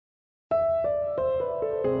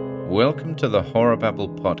Welcome to the Horror Babble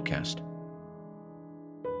podcast.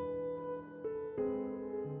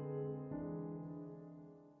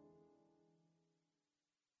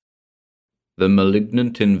 The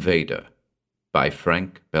Malignant Invader by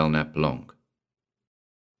Frank Belknap Long.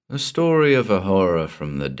 A story of a horror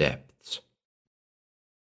from the depths.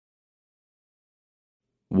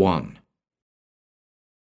 1.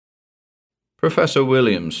 Professor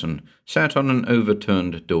Williamson sat on an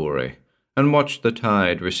overturned dory and watched the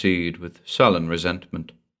tide recede with sullen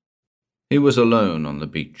resentment. He was alone on the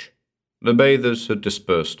beach. The bathers had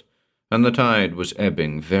dispersed, and the tide was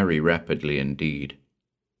ebbing very rapidly indeed.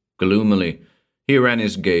 Gloomily, he ran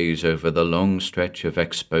his gaze over the long stretch of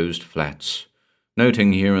exposed flats,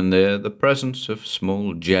 noting here and there the presence of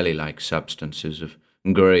small jelly-like substances of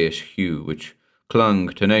greyish hue which clung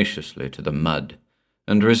tenaciously to the mud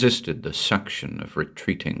and resisted the suction of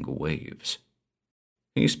retreating waves.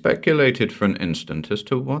 He speculated for an instant as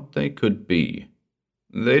to what they could be.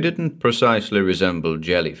 They didn't precisely resemble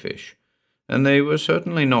jellyfish, and they were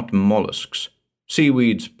certainly not mollusks.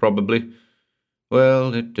 Seaweeds, probably.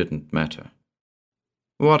 Well, it didn't matter.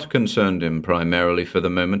 What concerned him primarily for the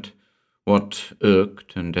moment, what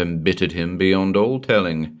irked and embittered him beyond all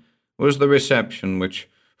telling, was the reception which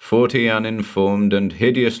 40 uninformed and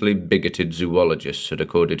hideously bigoted zoologists had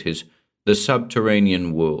accorded his The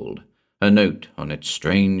Subterranean World, a note on its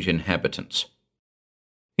strange inhabitants.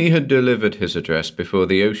 He had delivered his address before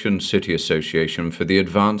the Ocean City Association for the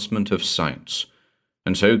Advancement of Science,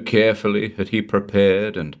 and so carefully had he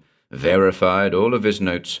prepared and verified all of his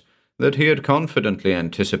notes that he had confidently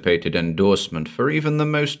anticipated endorsement for even the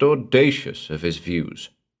most audacious of his views.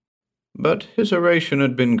 But his oration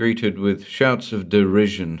had been greeted with shouts of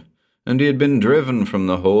derision, and he had been driven from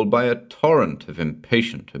the hall by a torrent of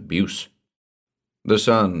impatient abuse. The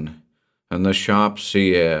sun and the sharp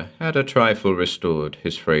sea air had a trifle restored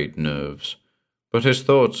his frayed nerves, but his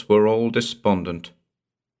thoughts were all despondent.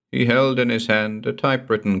 He held in his hand a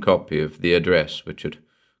typewritten copy of the address which had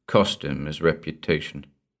cost him his reputation.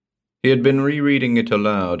 He had been rereading it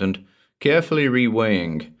aloud and carefully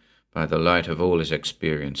reweighing, by the light of all his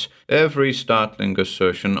experience, every startling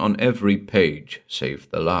assertion on every page save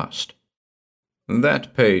the last.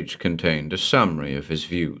 That page contained a summary of his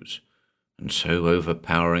views, and so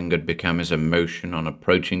overpowering had become his emotion on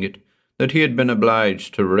approaching it that he had been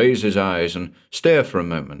obliged to raise his eyes and stare for a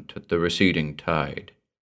moment at the receding tide.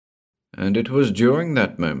 And it was during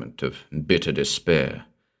that moment of bitter despair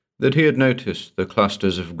that he had noticed the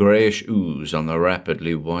clusters of greyish ooze on the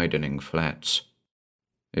rapidly widening flats.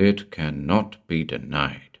 "It cannot be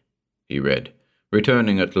denied," he read,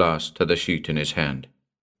 returning at last to the sheet in his hand,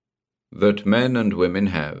 "that men and women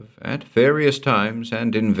have, at various times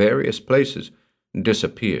and in various places,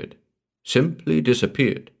 disappeared, simply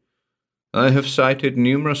disappeared. I have cited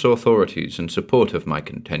numerous authorities in support of my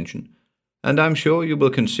contention, and I'm sure you will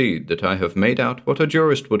concede that I have made out what a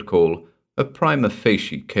jurist would call a prima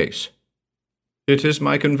facie case. It is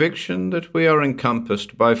my conviction that we are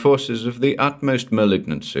encompassed by forces of the utmost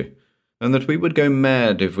malignancy, and that we would go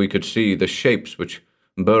mad if we could see the shapes which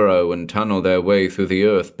burrow and tunnel their way through the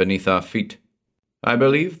earth beneath our feet. I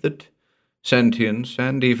believe that sentience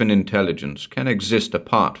and even intelligence can exist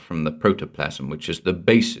apart from the protoplasm which is the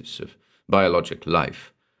basis of biologic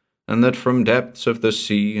life, and that from depths of the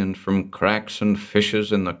sea and from cracks and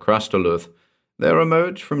fissures in the crustal earth there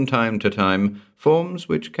emerge from time to time forms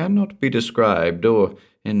which cannot be described or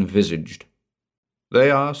envisaged.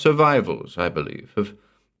 They are survivals, I believe, of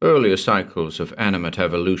earlier cycles of animate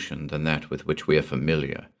evolution than that with which we are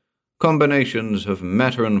familiar, combinations of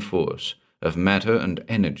matter and force, of matter and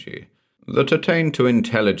energy, that attained to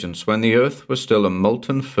intelligence when the earth was still a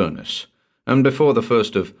molten furnace, and before the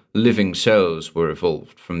first of living cells were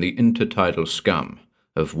evolved from the intertidal scum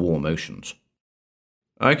of warm oceans.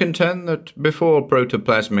 I contend that before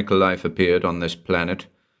protoplasmic life appeared on this planet,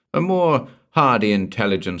 a more hardy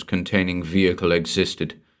intelligence-containing vehicle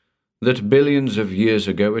existed, that billions of years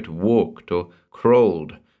ago it walked or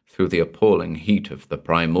crawled through the appalling heat of the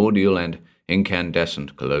primordial and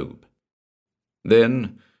incandescent globe.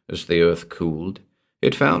 Then, as the earth cooled,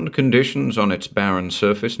 it found conditions on its barren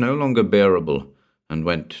surface no longer bearable, and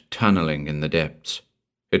went tunneling in the depths.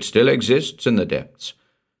 It still exists in the depths,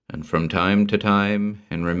 and from time to time,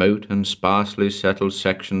 in remote and sparsely settled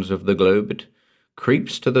sections of the globe, it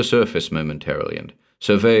creeps to the surface momentarily and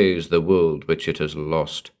surveys the world which it has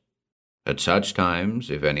lost. At such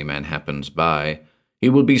times, if any man happens by, he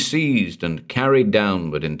will be seized and carried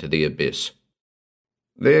downward into the abyss.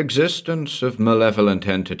 The existence of malevolent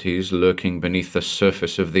entities lurking beneath the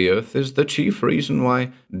surface of the earth is the chief reason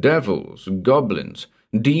why devils, goblins,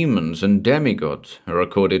 demons and demigods are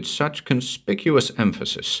accorded such conspicuous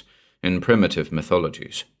emphasis in primitive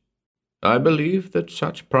mythologies. I believe that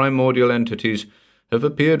such primordial entities have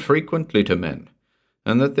appeared frequently to men,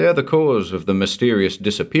 and that they are the cause of the mysterious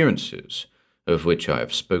disappearances of which I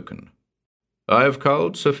have spoken. I have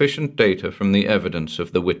culled sufficient data from the evidence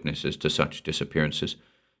of the witnesses to such disappearances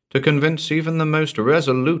to convince even the most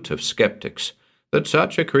resolute of skeptics that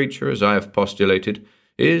such a creature as I have postulated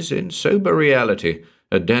is in sober reality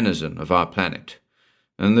a denizen of our planet,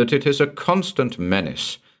 and that it is a constant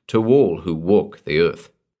menace to all who walk the earth.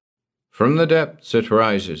 From the depths it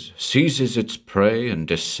rises, seizes its prey, and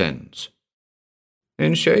descends.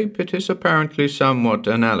 In shape it is apparently somewhat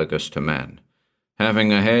analogous to man,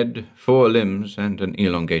 having a head, 4 limbs, and an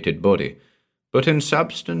elongated body, but in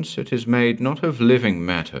substance it is made not of living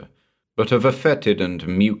matter, but of a fetid and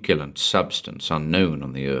muculent substance unknown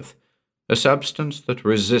on the earth, a substance that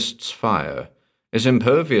resists fire, is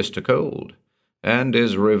impervious to cold, and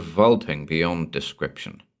is revolting beyond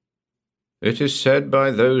description. It is said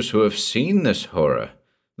by those who have seen this horror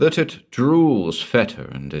that it drools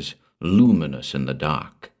fetor and is luminous in the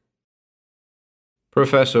dark.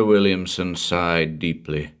 Professor Williamson sighed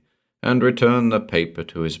deeply and returned the paper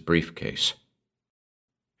to his briefcase.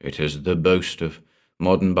 It is the boast of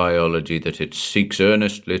modern biology that it seeks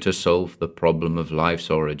earnestly to solve the problem of life's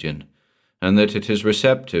origin, and that it is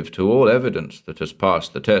receptive to all evidence that has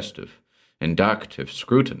passed the test of inductive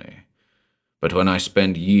scrutiny. But when I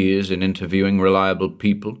spend years in interviewing reliable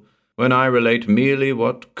people, when I relate merely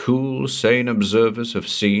what cool, sane observers have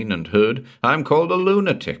seen and heard, I am called a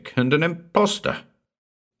lunatic and an impostor.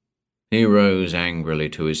 He rose angrily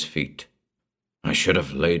to his feet. I should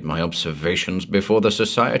have laid my observations before the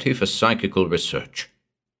Society for Psychical Research,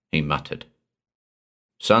 he muttered.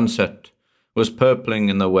 Sunset was purpling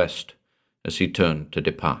in the west as he turned to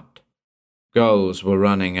depart. Gulls were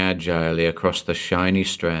running agilely across the shiny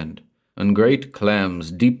strand, and great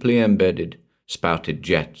clams, deeply embedded, spouted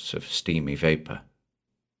jets of steamy vapour.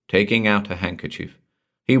 Taking out a handkerchief,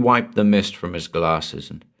 he wiped the mist from his glasses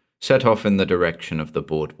and set off in the direction of the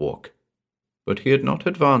boardwalk. But he had not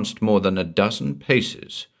advanced more than 12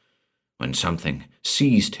 paces when something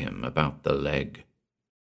seized him about the leg.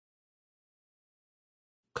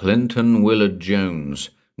 Clinton Willard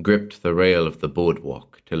Jones gripped the rail of the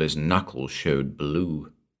boardwalk till his knuckles showed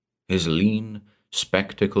blue. His lean,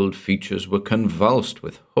 spectacled features were convulsed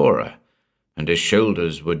with horror, and his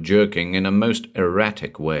shoulders were jerking in a most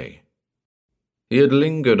erratic way. He had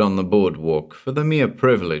lingered on the boardwalk for the mere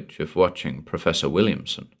privilege of watching Professor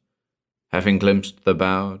Williamson. Having glimpsed the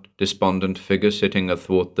bowed, despondent figure sitting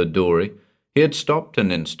athwart the dory, he had stopped an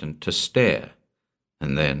instant to stare,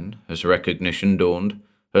 and then, as recognition dawned,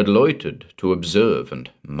 had loitered to observe and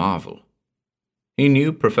marvel. He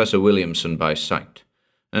knew Professor Williamson by sight,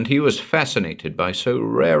 and he was fascinated by so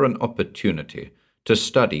rare an opportunity to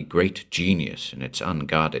study great genius in its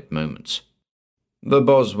unguarded moments. The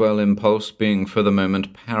Boswell impulse being for the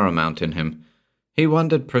moment paramount in him, he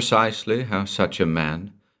wondered precisely how such a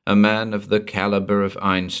man of the calibre of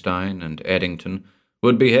Einstein and Eddington,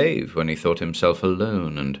 would behave when he thought himself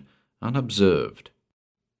alone and unobserved.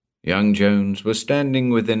 Young Jones was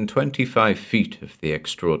standing within 25 feet of the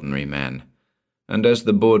extraordinary man, and as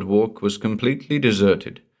the boardwalk was completely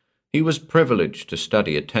deserted, he was privileged to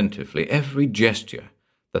study attentively every gesture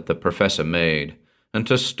that the professor made and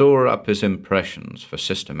to store up his impressions for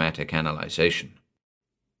systematic analyzation.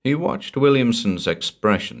 He watched Williamson's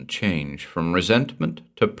expression change from resentment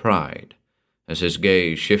to pride as his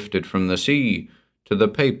gaze shifted from the sea to the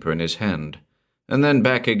paper in his hand, and then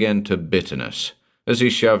back again to bitterness as he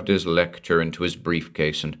shoved his lecture into his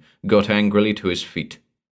briefcase and got angrily to his feet.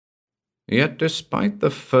 Yet despite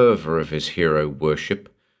the fervour of his hero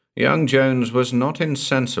worship, young Jones was not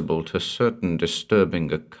insensible to certain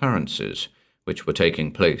disturbing occurrences which were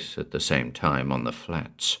taking place at the same time on the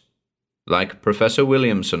flats. Like Professor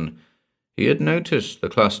Williamson, he had noticed the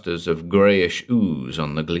clusters of greyish ooze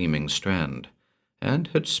on the gleaming strand, and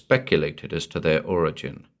had speculated as to their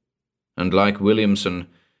origin. And like Williamson,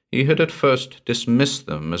 he had at first dismissed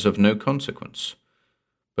them as of no consequence.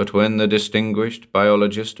 But when the distinguished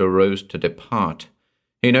biologist arose to depart,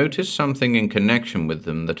 he noticed something in connection with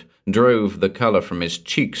them that drove the colour from his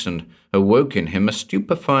cheeks and awoke in him a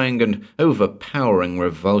stupefying and overpowering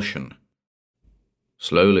revulsion.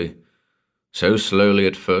 Slowly, so slowly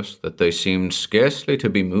at first that they seemed scarcely to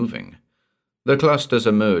be moving, the clusters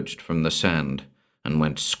emerged from the sand and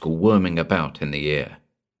went squirming about in the air.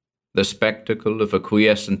 The spectacle of a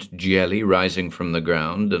quiescent jelly rising from the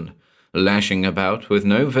ground and lashing about with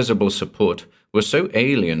no visible support was so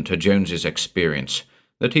alien to Jones's experience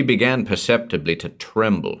that he began perceptibly to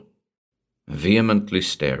tremble. Vehemently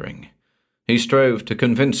staring, he strove to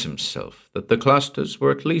convince himself that the clusters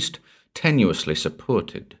were at least tenuously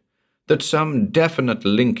supported, that some definite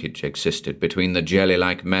linkage existed between the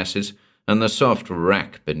jelly-like masses and the soft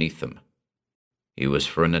rack beneath them. He was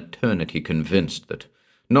for an eternity convinced that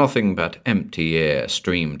nothing but empty air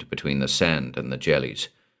streamed between the sand and the jellies,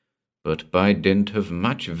 but by dint of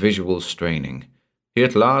much visual straining, he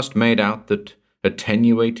at last made out that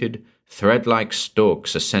attenuated, thread-like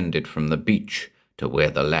stalks ascended from the beach to where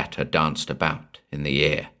the latter danced about in the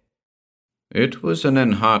air. It was an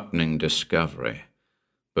enheartening discovery,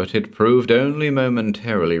 but it proved only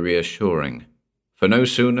momentarily reassuring, for no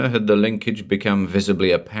sooner had the linkage become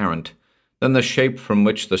visibly apparent than the shape from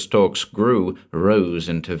which the stalks grew rose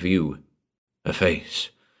into view. A face,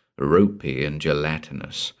 ropey and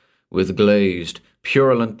gelatinous, with glazed,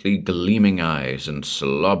 purulently gleaming eyes and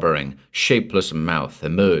slobbering, shapeless mouth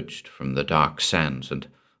emerged from the dark sands and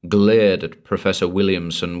glared at Professor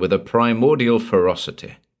Williamson with a primordial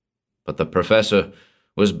ferocity. But the professor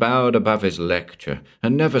was bowed above his lecture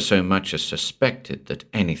and never so much as suspected that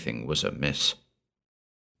anything was amiss.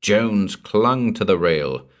 Jones clung to the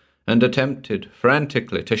rail and attempted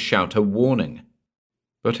frantically to shout a warning,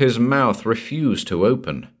 but his mouth refused to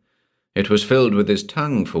open. It was filled with his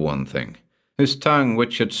tongue, for one thing, his tongue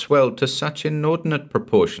which had swelled to such inordinate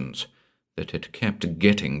proportions that it kept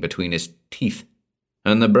getting between his teeth,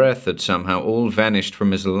 and the breath had somehow all vanished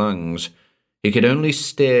from his lungs. He could only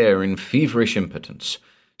stare in feverish impotence,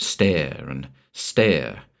 stare and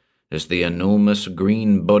stare, as the enormous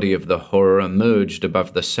green body of the horror emerged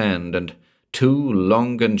above the sand, and two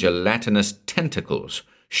long and gelatinous tentacles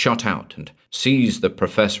shot out and seized the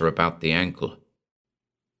professor about the ankle.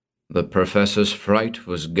 The professor's fright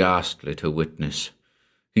was ghastly to witness.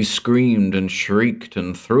 He screamed and shrieked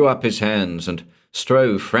and threw up his hands and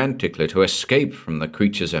strove frantically to escape from the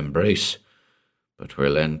creature's embrace, but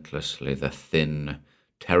relentlessly the thin,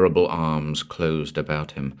 terrible arms closed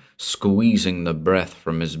about him, squeezing the breath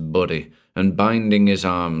from his body and binding his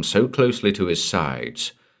arms so closely to his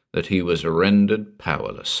sides that he was rendered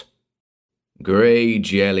powerless. Grey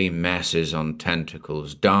jelly masses on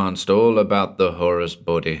tentacles danced all about the horror's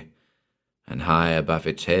body, and high above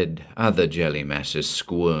its head other jelly masses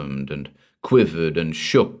squirmed and quivered and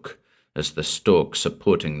shook as the stalk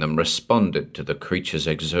supporting them responded to the creature's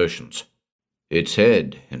exertions. Its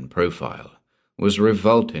head, in profile, was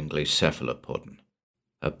revoltingly cephalopodon.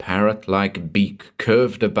 A parrot-like beak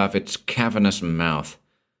curved above its cavernous mouth,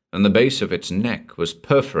 and the base of its neck was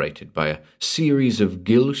perforated by a series of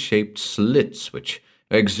gill-shaped slits which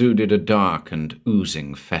exuded a dark and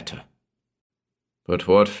oozing fetor. But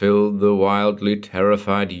what filled the wildly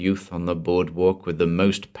terrified youth on the boardwalk with the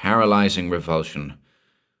most paralyzing revulsion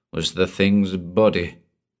was the thing's body.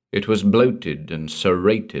 It was bloated and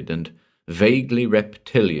serrated and vaguely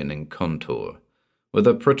reptilian in contour, with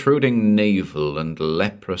a protruding navel and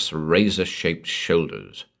leprous razor-shaped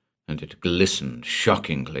shoulders, and it glistened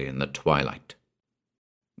shockingly in the twilight.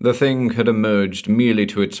 The thing had emerged merely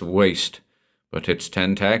to its waist, but its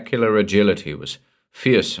tentacular agility was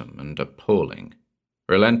fearsome and appalling.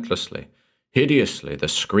 Relentlessly, hideously, the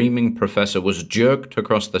screaming professor was jerked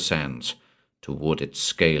across the sands toward its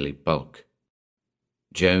scaly bulk.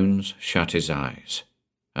 Jones shut his eyes.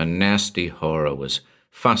 A nasty horror was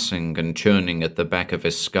fussing and churning at the back of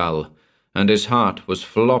his skull, and his heart was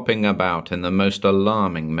flopping about in the most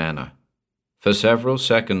alarming manner. For several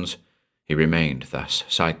seconds he remained thus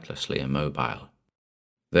sightlessly immobile.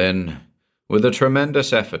 Then, with a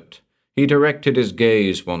tremendous effort, he directed his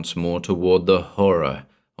gaze once more toward the horror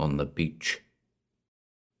on the beach.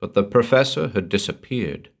 But the professor had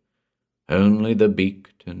disappeared. Only the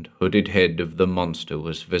beaked and hooded head of the monster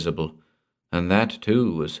was visible, and that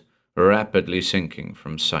too was rapidly sinking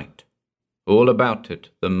from sight. All about it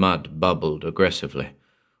the mud bubbled aggressively,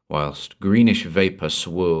 whilst greenish vapour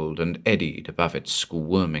swirled and eddied above its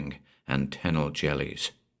squirming antennal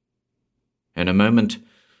jellies. In a moment,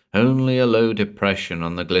 only a low depression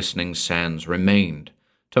on the glistening sands remained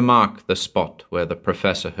to mark the spot where the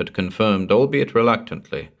professor had confirmed, albeit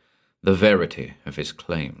reluctantly, the verity of his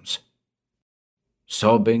claims.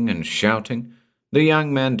 Sobbing and shouting, the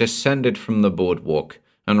young man descended from the boardwalk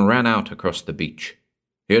and ran out across the beach.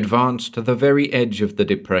 He advanced to the very edge of the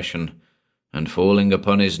depression, and falling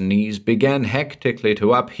upon his knees began hectically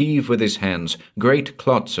to upheave with his hands great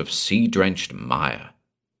clots of sea-drenched mire.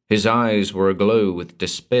 His eyes were aglow with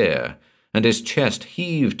despair, and his chest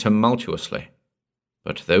heaved tumultuously.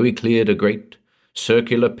 But though he cleared a great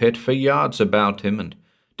circular pit for yards about him and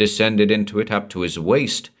descended into it up to his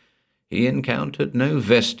waist, he encountered no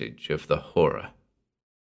vestige of the horror.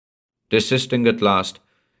 Desisting at last,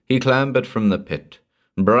 he clambered from the pit,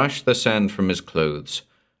 brushed the sand from his clothes,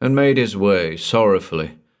 and made his way,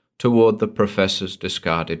 sorrowfully, toward the professor's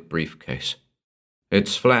discarded briefcase.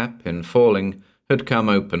 Its flap, in falling, had come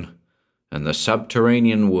open, and the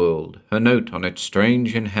subterranean world, a note on its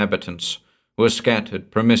strange inhabitants, was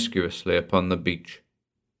scattered promiscuously upon the beach.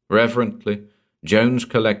 Reverently, Jones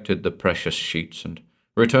collected the precious sheets and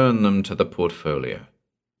returned them to the portfolio.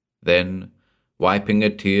 Then, wiping a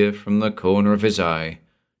tear from the corner of his eye,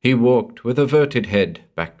 he walked with averted head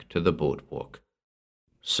back to the boardwalk.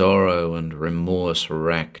 Sorrow and remorse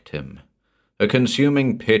racked him, a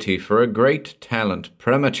consuming pity for a great talent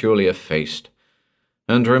prematurely effaced,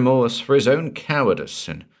 and remorse for his own cowardice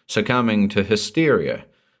in succumbing to hysteria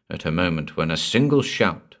at a moment when a single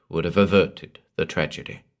shout would have averted the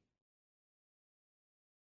tragedy.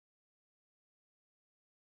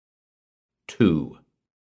 2.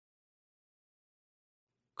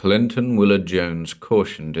 Clinton Willard Jones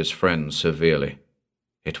cautioned his friend severely.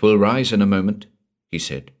 "It will rise in a moment," he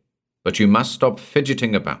said, "but you must stop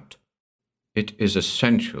fidgeting about. It is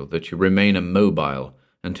essential that you remain immobile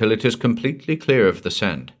until it is completely clear of the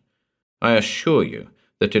sand. I assure you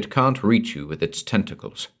that it can't reach you with its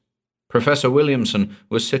tentacles. Professor Williamson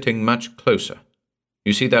was sitting much closer.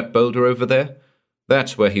 You see that boulder over there?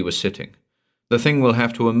 That's where he was sitting. The thing will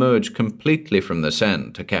have to emerge completely from the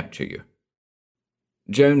sand to capture you."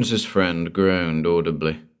 Jones's friend groaned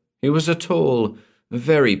audibly. He was a tall,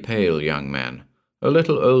 very pale young man, a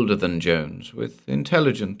little older than Jones, with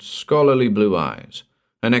intelligent, scholarly blue eyes,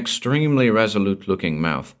 an extremely resolute-looking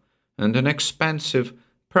mouth, and an expansive,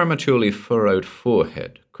 prematurely furrowed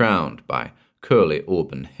forehead crowned by curly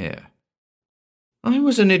auburn hair. "I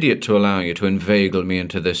was an idiot to allow you to inveigle me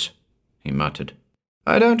into this," he muttered.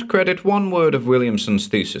 "I don't credit one word of Williamson's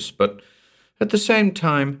thesis, but at the same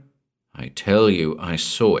time, I tell you I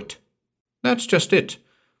saw it. That's just it.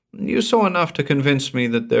 You saw enough to convince me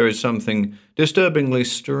that there is something disturbingly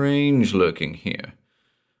strange lurking here.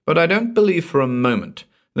 But I don't believe for a moment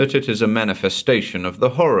that it is a manifestation of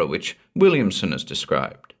the horror which Williamson has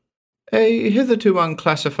described. A hitherto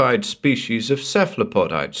unclassified species of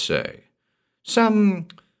cephalopod, I'd say. Some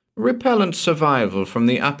repellent survival from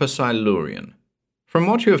the Upper Silurian. From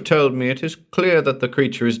what you have told me, it is clear that the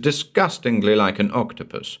creature is disgustingly like an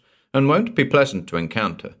octopus, and won't be pleasant to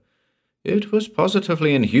encounter. It was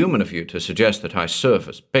positively inhuman of you to suggest that I serve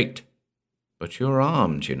as bait. But you're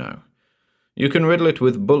armed, you know. You can riddle it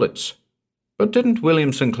with bullets. But didn't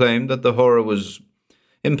Williamson claim that the horror was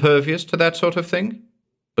impervious to that sort of thing?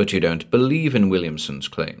 But you don't believe in Williamson's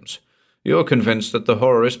claims. You're convinced that the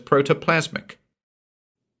horror is protoplasmic."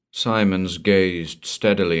 Simons gazed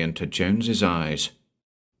steadily into Jones's eyes.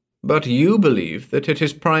 "But you believe that it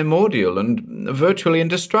is primordial and virtually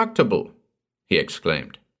indestructible," he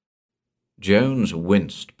exclaimed. Jones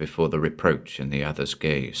winced before the reproach in the other's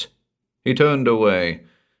gaze. He turned away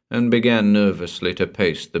and began nervously to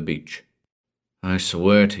pace the beach. "I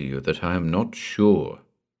swear to you that I am not sure,"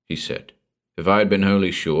 he said. "If I had been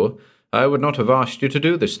wholly sure, I would not have asked you to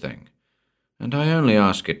do this thing. And I only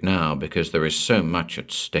ask it now because there is so much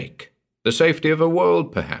at stake. The safety of a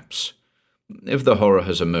world, perhaps. If the horror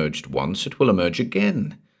has emerged once, it will emerge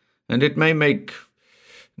again, and it may make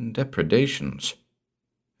depredations.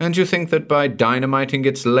 And you think that by dynamiting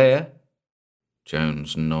its lair?"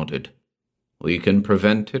 Jones nodded. "We can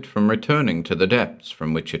prevent it from returning to the depths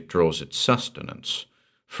from which it draws its sustenance.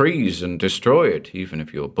 Freeze and destroy it, even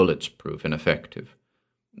if your bullets prove ineffective.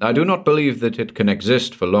 I do not believe that it can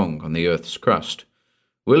exist for long on the Earth's crust.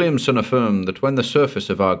 Williamson affirmed that when the surface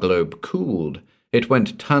of our globe cooled, it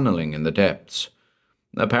went tunneling in the depths.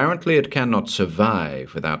 Apparently it cannot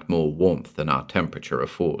survive without more warmth than our temperature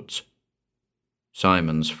affords."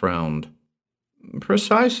 Simons frowned.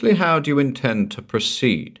 "Precisely how do you intend to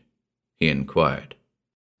proceed?" he inquired.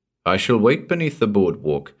 "I shall wait beneath the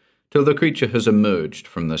boardwalk till the creature has emerged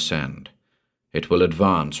from the sand. It will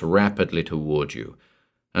advance rapidly toward you,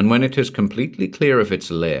 and when it is completely clear of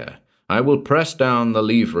its lair, I will press down the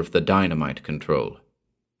lever of the dynamite control.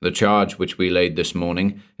 The charge which we laid this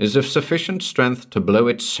morning is of sufficient strength to blow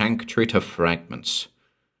its sanctuary to fragments.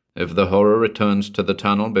 If the horror returns to the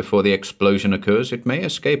tunnel before the explosion occurs, it may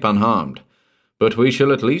escape unharmed, but we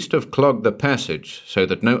shall at least have clogged the passage so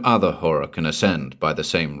that no other horror can ascend by the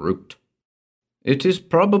same route. It is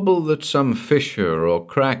probable that some fissure or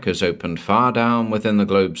crack has opened far down within the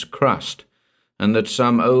globe's crust, and that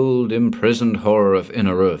some old imprisoned horror of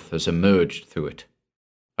inner earth has emerged through it.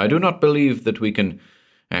 I do not believe that we can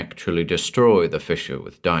actually destroy the fissure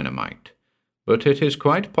with dynamite, but it is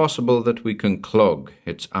quite possible that we can clog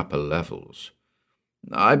its upper levels.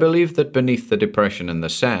 I believe that beneath the depression in the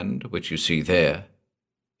sand, which you see there,"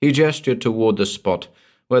 he gestured toward the spot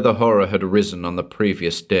where the horror had risen on the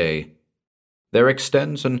previous day, "there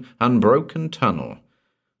extends an unbroken tunnel,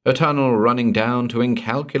 a tunnel running down to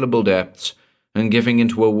incalculable depths and giving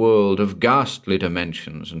into a world of ghastly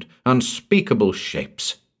dimensions and unspeakable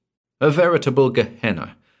shapes, a veritable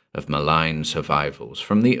Gehenna of malign survivals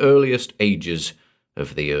from the earliest ages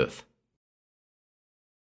of the earth."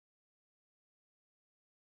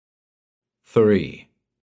 3.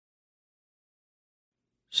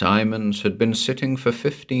 Simons had been sitting for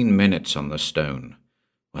 15 minutes on the stone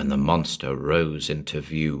when the monster rose into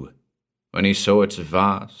view. When he saw its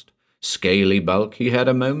vast, scaly bulk, he had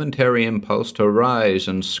a momentary impulse to rise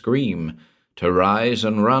and scream, to rise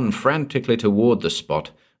and run frantically toward the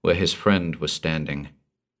spot where his friend was standing.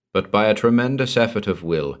 But by a tremendous effort of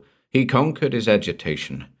will, he conquered his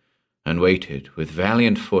agitation and waited with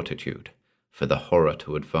valiant fortitude for the horror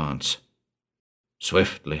to advance.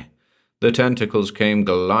 Swiftly, the tentacles came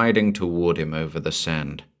gliding toward him over the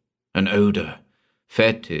sand. An odor,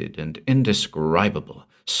 fetid and indescribable,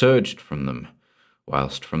 surged from them,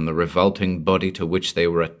 whilst from the revolting body to which they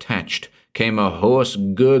were attached came a hoarse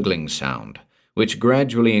gurgling sound, which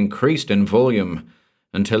gradually increased in volume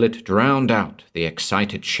until it drowned out the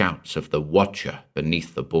excited shouts of the watcher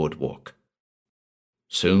beneath the boardwalk.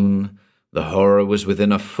 Soon the horror was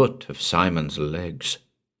within a foot of Simon's legs.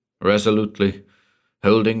 Resolutely,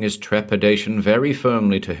 holding his trepidation very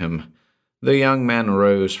firmly to him, the young man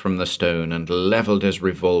rose from the stone and levelled his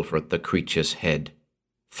revolver at the creature's head.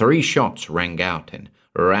 3 shots rang out in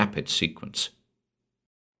rapid sequence.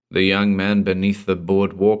 The young man beneath the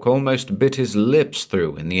boardwalk almost bit his lips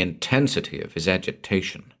through in the intensity of his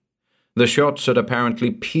agitation. The shots had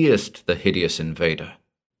apparently pierced the hideous invader.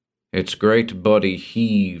 Its great body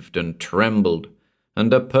heaved and trembled,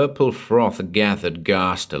 and a purple froth gathered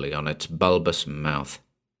ghastily on its bulbous mouth.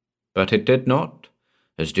 But it did not,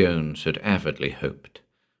 as Jones had avidly hoped,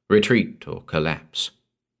 retreat or collapse.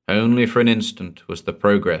 Only for an instant was the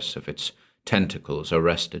progress of its tentacles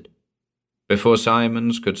arrested. Before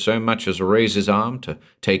Simons could so much as raise his arm to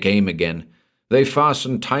take aim again, they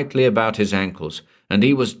fastened tightly about his ankles, and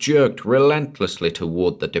he was jerked relentlessly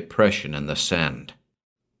toward the depression in the sand.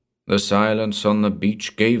 The silence on the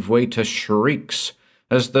beach gave way to shrieks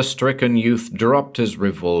as the stricken youth dropped his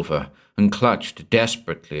revolver and clutched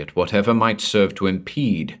desperately at whatever might serve to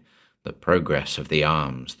impede the progress of the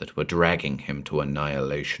arms that were dragging him to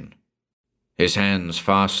annihilation. His hands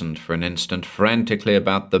fastened for an instant frantically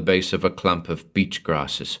about the base of a clump of beach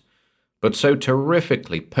grasses, but so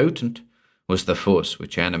terrifically potent was the force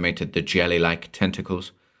which animated the jelly-like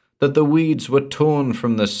tentacles that the weeds were torn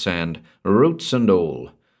from the sand, roots and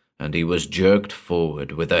all, and he was jerked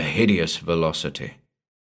forward with a hideous velocity.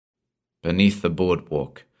 Beneath the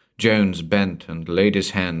boardwalk, Jones bent and laid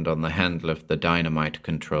his hand on the handle of the dynamite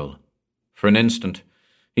control. For an instant,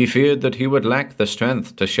 he feared that he would lack the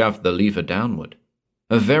strength to shove the lever downward.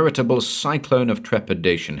 A veritable cyclone of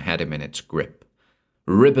trepidation had him in its grip.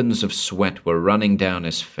 Ribbons of sweat were running down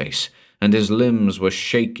his face, and his limbs were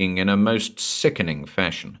shaking in a most sickening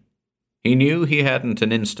fashion. He knew he hadn't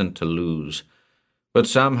an instant to lose, but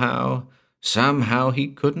somehow he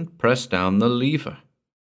couldn't press down the lever.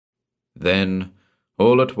 Then,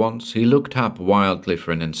 all at once, he looked up wildly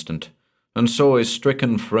for an instant, and saw his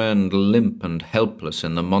stricken friend limp and helpless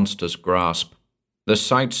in the monster's grasp. The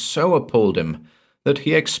sight so appalled him that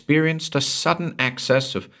he experienced a sudden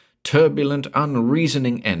access of turbulent,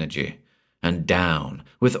 unreasoning energy, and down,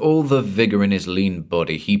 with all the vigor in his lean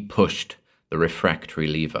body, he pushed the refractory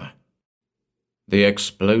lever. The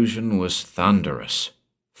explosion was thunderous.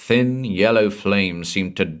 Thin, yellow flames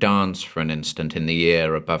seemed to dance for an instant in the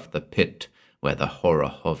air above the pit where the horror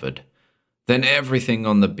hovered. Then everything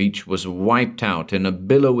on the beach was wiped out in a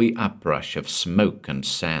billowy uprush of smoke and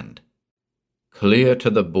sand. Clear to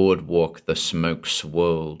the boardwalk the smoke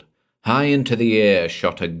swirled. High into the air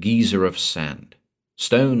shot a geyser of sand.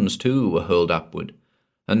 Stones, too, were hurled upward,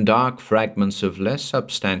 and dark fragments of less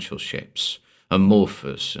substantial shapes,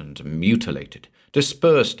 amorphous and mutilated,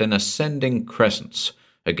 dispersed in ascending crescents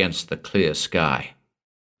against the clear sky.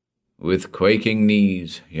 With quaking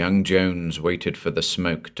knees, young Jones waited for the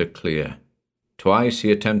smoke to clear. Twice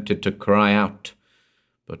he attempted to cry out,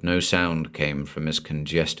 but no sound came from his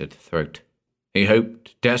congested throat. He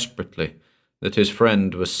hoped desperately that his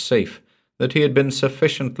friend was safe, that he had been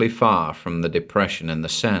sufficiently far from the depression in the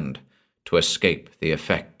sand to escape the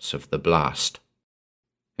effects of the blast.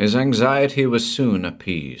 His anxiety was soon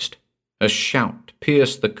appeased. A shout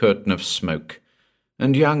pierced the curtain of smoke,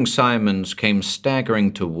 and young Simons came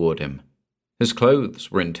staggering toward him. His clothes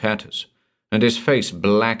were in tatters, and his face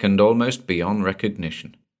blackened almost beyond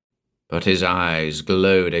recognition. But his eyes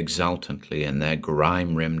glowed exultantly in their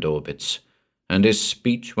grime-rimmed orbits, and his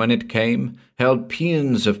speech, when it came, held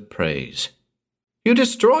paeans of praise. "You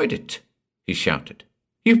destroyed it," he shouted.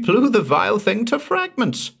 "You blew the vile thing to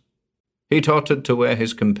fragments." He tottered to where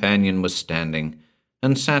his companion was standing,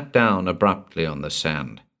 and sat down abruptly on the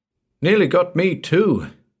sand. "Nearly got me too,"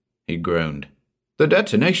 he groaned. "The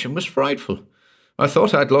detonation was frightful. I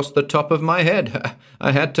thought I'd lost the top of my head.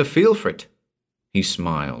 I had to feel for it." He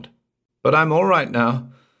smiled. "But I'm all right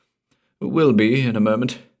now. Will be in a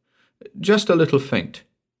moment. Just a little faint."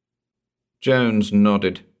 Jones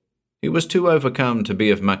nodded. He was too overcome to be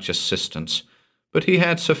of much assistance, but he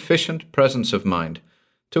had sufficient presence of mind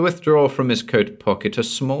to withdraw from his coat pocket a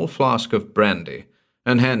small flask of brandy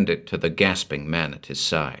and hand it to the gasping man at his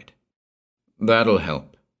side. "That'll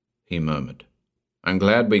help," he murmured. "I'm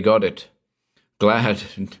glad we got it. Glad,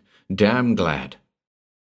 damn glad."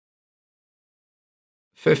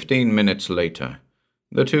 15 minutes later,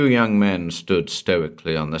 the two young men stood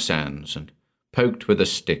stoically on the sands and poked with a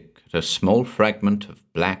stick at a small fragment of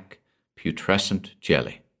black, putrescent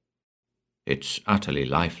jelly. "It's utterly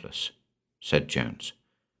lifeless," said Jones,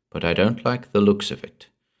 "but I don't like the looks of it.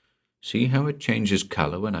 See how it changes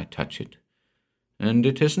colour when I touch it? And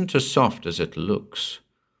it isn't as soft as it looks.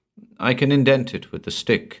 I can indent it with the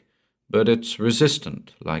stick, but it's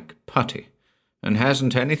resistant, like putty, and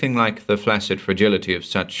hasn't anything like the flaccid fragility of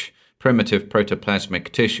such primitive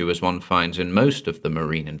protoplasmic tissue as one finds in most of the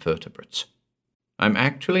marine invertebrates. I'm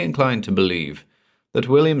actually inclined to believe that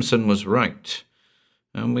Williamson was right,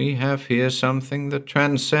 and we have here something that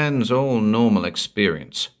transcends all normal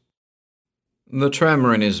experience." The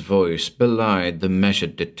tremor in his voice belied the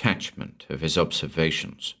measured detachment of his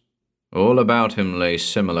observations. All about him lay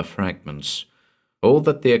similar fragments, all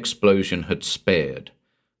that the explosion had spared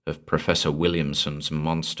of Professor Williamson's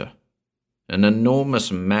monster. An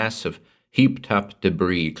enormous mass of heaped-up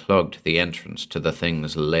debris clogged the entrance to the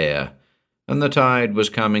thing's lair, and the tide was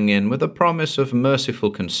coming in with a promise of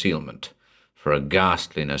merciful concealment for a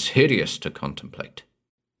ghastliness hideous to contemplate.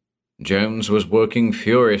 Jones was working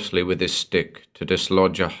furiously with his stick to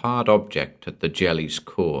dislodge a hard object at the jelly's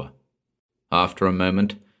core. After a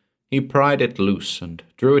moment, he pried it loose and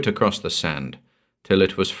drew it across the sand till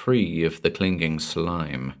it was free of the clinging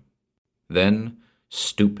slime. Then,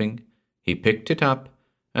 stooping, he picked it up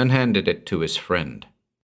and handed it to his friend.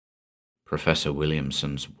 "Professor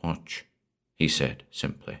Williamson's watch," he said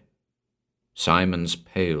simply. Simons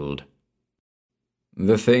paled.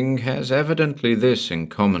 "The thing has evidently this in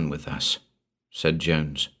common with us," said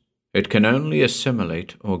Jones. "It can only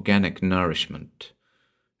assimilate organic nourishment.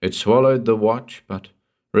 It swallowed the watch, but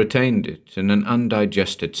retained it in an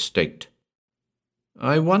undigested state."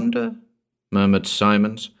 "I wonder," murmured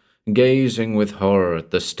Simons, gazing with horror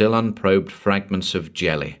at the still unprobed fragments of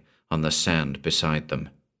jelly on the sand beside them,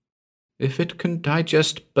 "if it can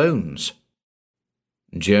digest bones."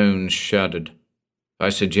 Jones shuddered. "I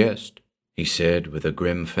suggest," he said with a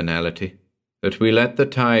grim finality, "that we let the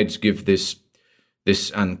tides give this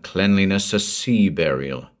uncleanliness a sea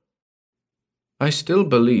burial." "I still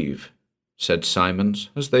believe," said Simons,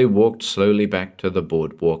 as they walked slowly back to the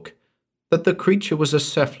boardwalk, "that the creature was a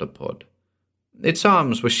cephalopod. Its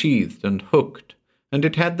arms were sheathed and hooked, and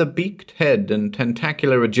it had the beaked head and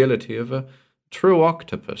tentacular agility of a true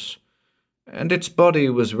octopus, and its body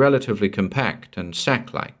was relatively compact and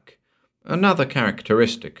sack-like, another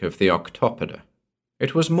characteristic of the octopoda.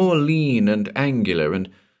 It was more lean and angular and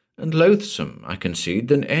loathsome, I concede,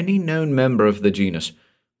 than any known member of the genus,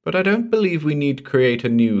 but I don't believe we need create a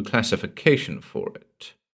new classification for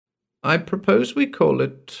it. I propose we call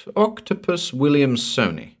it Octopus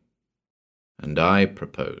williamsoni." "And I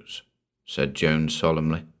propose," said Jones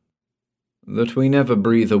solemnly, "that we never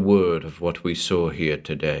breathe a word of what we saw here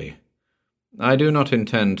today. I do not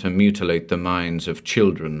intend to mutilate the minds of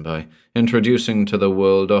children by introducing to the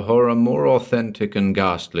world a horror more authentic and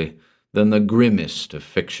ghastly than the grimmest of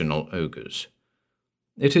fictional ogres.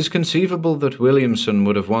 It is conceivable that Williamson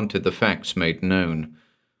would have wanted the facts made known,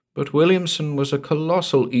 but Williamson was a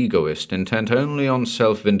colossal egoist intent only on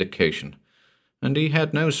self-vindication, and he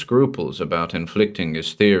had no scruples about inflicting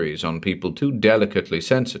his theories on people too delicately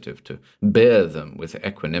sensitive to bear them with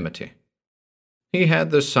equanimity. He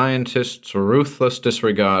had the scientist's ruthless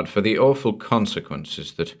disregard for the awful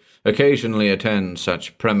consequences that occasionally attend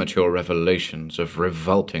such premature revelations of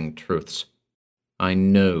revolting truths. I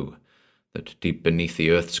know that deep beneath the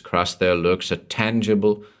earth's crust there lurks a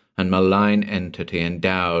tangible and malign entity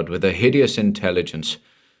endowed with a hideous intelligence,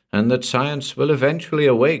 and that science will eventually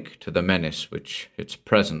awake to the menace which its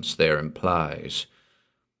presence there implies.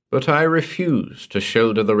 But I refuse to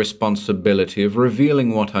shoulder the responsibility of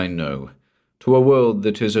revealing what I know to a world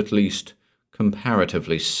that is at least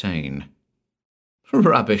comparatively sane."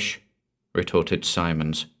 "Rubbish," retorted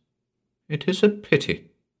Simons. "It is a pity,"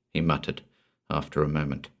 he muttered, after a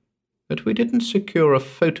moment, "that we didn't secure a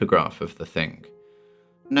photograph of the thing.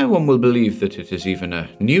 No one will believe that it is even a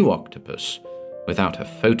new octopus without a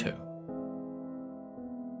photo."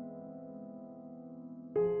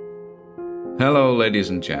 Hello, ladies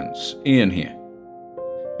and gents, Ian here.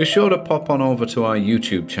 Be sure to pop on over to our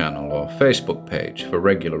YouTube channel or Facebook page for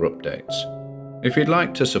regular updates. If you'd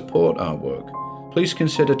like to support our work, please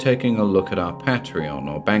consider taking a look at our Patreon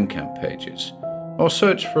or Bandcamp pages, or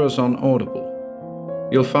search for us on Audible.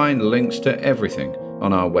 You'll find links to everything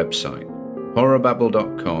on our website,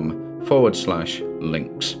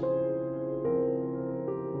 horrorbabble.com/links.